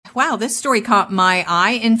Wow, this story caught my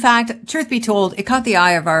eye. In fact, truth be told, it caught the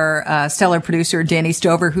eye of our stellar producer, Danny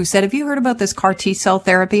Stover, who said, have you heard about this CAR T-cell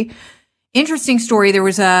therapy? Interesting story. There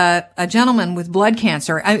was a gentleman with blood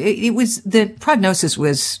cancer. The prognosis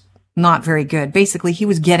was not very good. Basically, he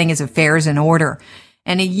was getting his affairs in order.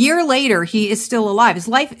 And a year later, he is still alive. His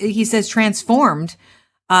life, he says, transformed.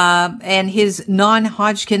 And his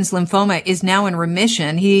non-Hodgkin's lymphoma is now in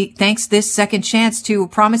remission. He thanks this second chance to a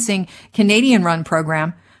promising Canadian-run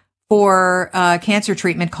program for cancer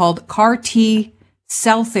treatment called CAR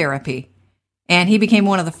T-cell therapy. And he became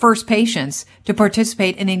one of the first patients to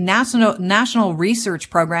participate in a national research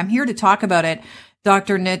program. Here to talk about it,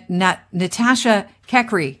 Dr. Natasha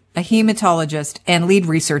Kekri, a hematologist and lead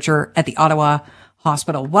researcher at the Ottawa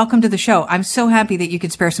Hospital. Welcome to the show. I'm so happy that you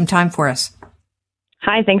could spare some time for us.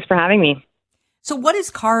 Hi, thanks for having me. So what is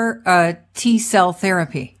CAR T-cell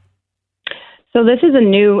therapy? So this is a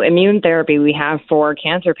new immune therapy we have for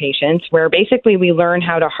cancer patients where basically we learn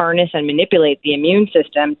how to harness and manipulate the immune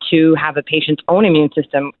system to have a patient's own immune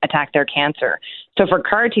system attack their cancer. So for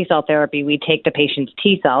CAR T-cell therapy, we take the patient's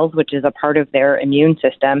T-cells, which is a part of their immune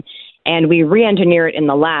system, and we re-engineer it in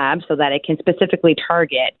the lab so that it can specifically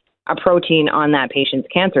target a protein on that patient's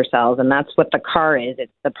cancer cells. And that's what the CAR is.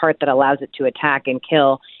 It's the part that allows it to attack and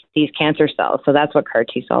kill these cancer cells. So that's what CAR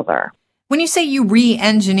T-cells are. When you say you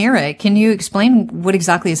re-engineer it, can you explain what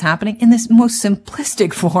exactly is happening in this most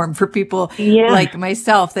simplistic form for people like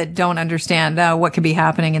myself that don't understand what could be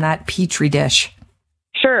happening in that petri dish?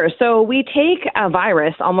 Sure. So we take a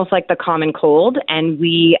virus, almost like the common cold, and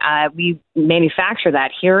we manufacture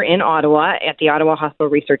that here in Ottawa at the Ottawa Hospital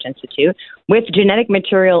Research Institute with genetic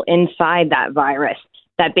material inside that virus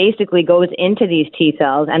that basically goes into these T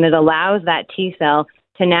cells, and it allows that T cell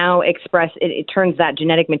to now express, it turns that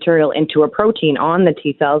genetic material into a protein on the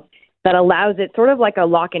T cells that allows it, sort of like a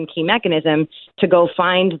lock and key mechanism, to go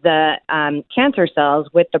find the cancer cells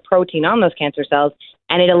with the protein on those cancer cells.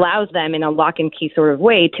 And it allows them in a lock and key sort of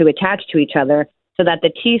way to attach to each other so that the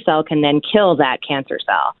T cell can then kill that cancer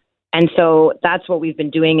cell. And so that's what we've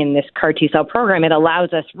been doing in this CAR T cell program. It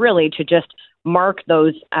allows us really to just mark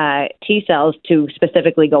those T cells to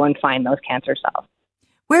specifically go and find those cancer cells.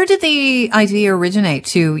 Where did the idea originate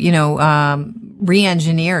to,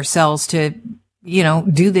 re-engineer cells to,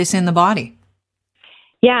 do this in the body?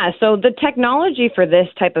 Yeah, so the technology for this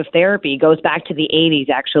type of therapy goes back to the 80s,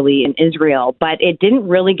 actually, in Israel, but it didn't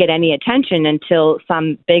really get any attention until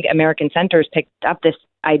some big American centers picked up this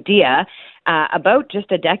idea about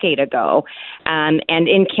just a decade ago. And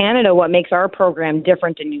in Canada, what makes our program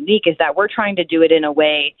different and unique is that we're trying to do it in a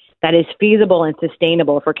way that is feasible and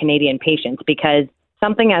sustainable for Canadian patients, because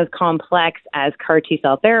something as complex as CAR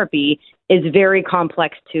T-cell therapy is very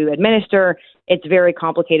complex to administer. It's very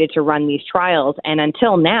complicated to run these trials. And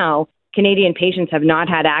until now, Canadian patients have not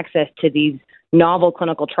had access to these novel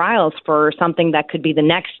clinical trials for something that could be the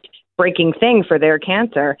next breaking thing for their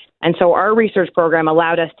cancer. And so our research program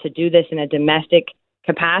allowed us to do this in a domestic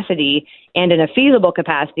capacity and in a feasible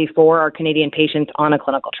capacity for our Canadian patients on a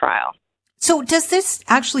clinical trial. So does this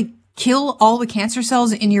actually kill all the cancer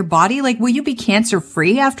cells in your body? Like, will you be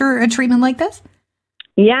cancer-free after a treatment like this?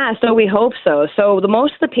 Yeah, so we hope so. So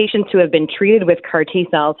most of the patients who have been treated with CAR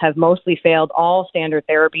T-cells have mostly failed all standard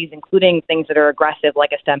therapies, including things that are aggressive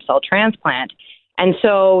like a stem cell transplant. And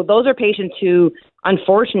so those are patients who,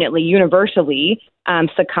 unfortunately, universally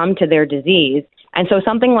succumb to their disease. And so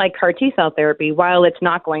something like CAR T-cell therapy, while it's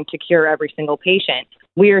not going to cure every single patient,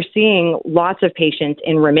 we are seeing lots of patients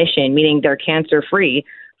in remission, meaning they're cancer-free,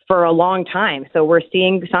 for a long time. So we're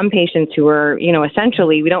seeing some patients who are,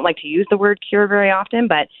 essentially, we don't like to use the word cure very often,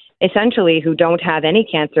 but essentially who don't have any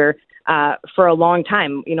cancer for a long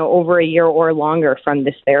time, over a year or longer from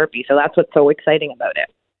this therapy. So that's what's so exciting about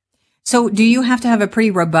it. So do you have to have a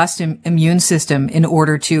pretty robust immune system in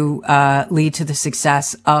order to lead to the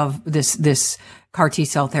success of this CAR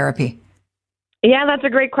T-cell therapy? Yeah, that's a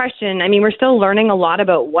great question. I mean, we're still learning a lot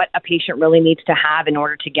about what a patient really needs to have in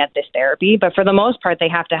order to get this therapy. But for the most part, they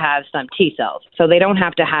have to have some T cells. So they don't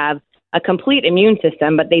have to have a complete immune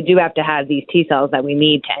system, but they do have to have these T cells that we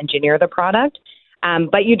need to engineer the product.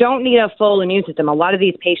 But you don't need a full immune system. A lot of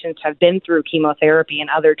these patients have been through chemotherapy and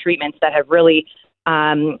other treatments that have really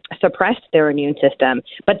suppressed their immune system.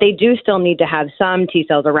 But they do still need to have some T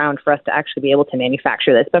cells around for us to actually be able to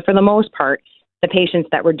manufacture this. But for the most part, the patients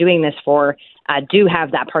that we're doing this for do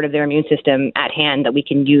have that part of their immune system at hand that we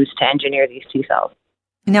can use to engineer these T cells.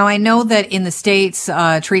 Now, I know that in the States,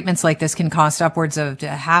 treatments like this can cost upwards of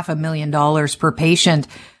 $500,000 per patient.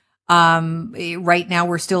 Right now,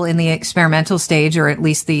 we're still in the experimental stage, or at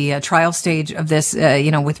least the trial stage of this,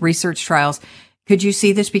 with research trials. Could you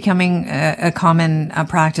see this becoming a common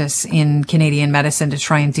practice in Canadian medicine to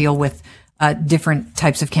try and deal with different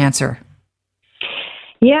types of cancer?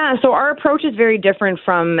 Yeah, so our approach is very different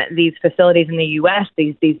from these facilities in the U.S.,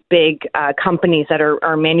 these big companies that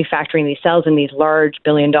are manufacturing these cells in these large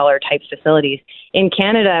billion-dollar type facilities. In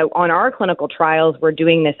Canada, on our clinical trials, we're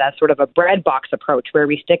doing this as sort of a bread box approach where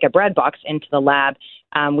we stick a bread box into the lab.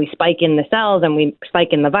 We spike in the cells and we spike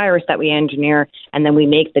in the virus that we engineer, and then we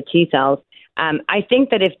make the T cells. I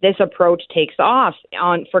think that if this approach takes off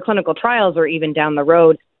for clinical trials or even down the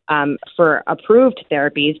road, for approved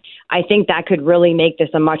therapies, I think that could really make this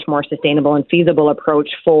a much more sustainable and feasible approach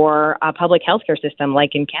for a public healthcare system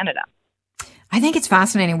like in Canada. I think it's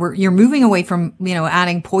fascinating. You're moving away from,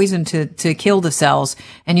 adding poison to kill the cells,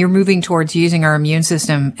 and you're moving towards using our immune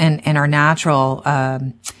system and our natural,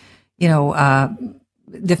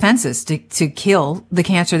 defenses to kill the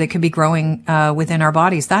cancer that could be growing within our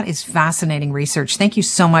bodies. That is fascinating research. Thank you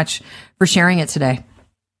so much for sharing it today.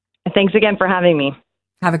 Thanks again for having me.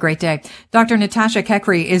 Have a great day. Dr. Natasha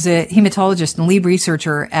Kekri is a hematologist and lead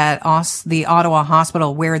researcher at the Ottawa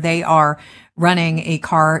Hospital, where they are running a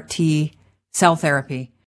CAR T cell therapy.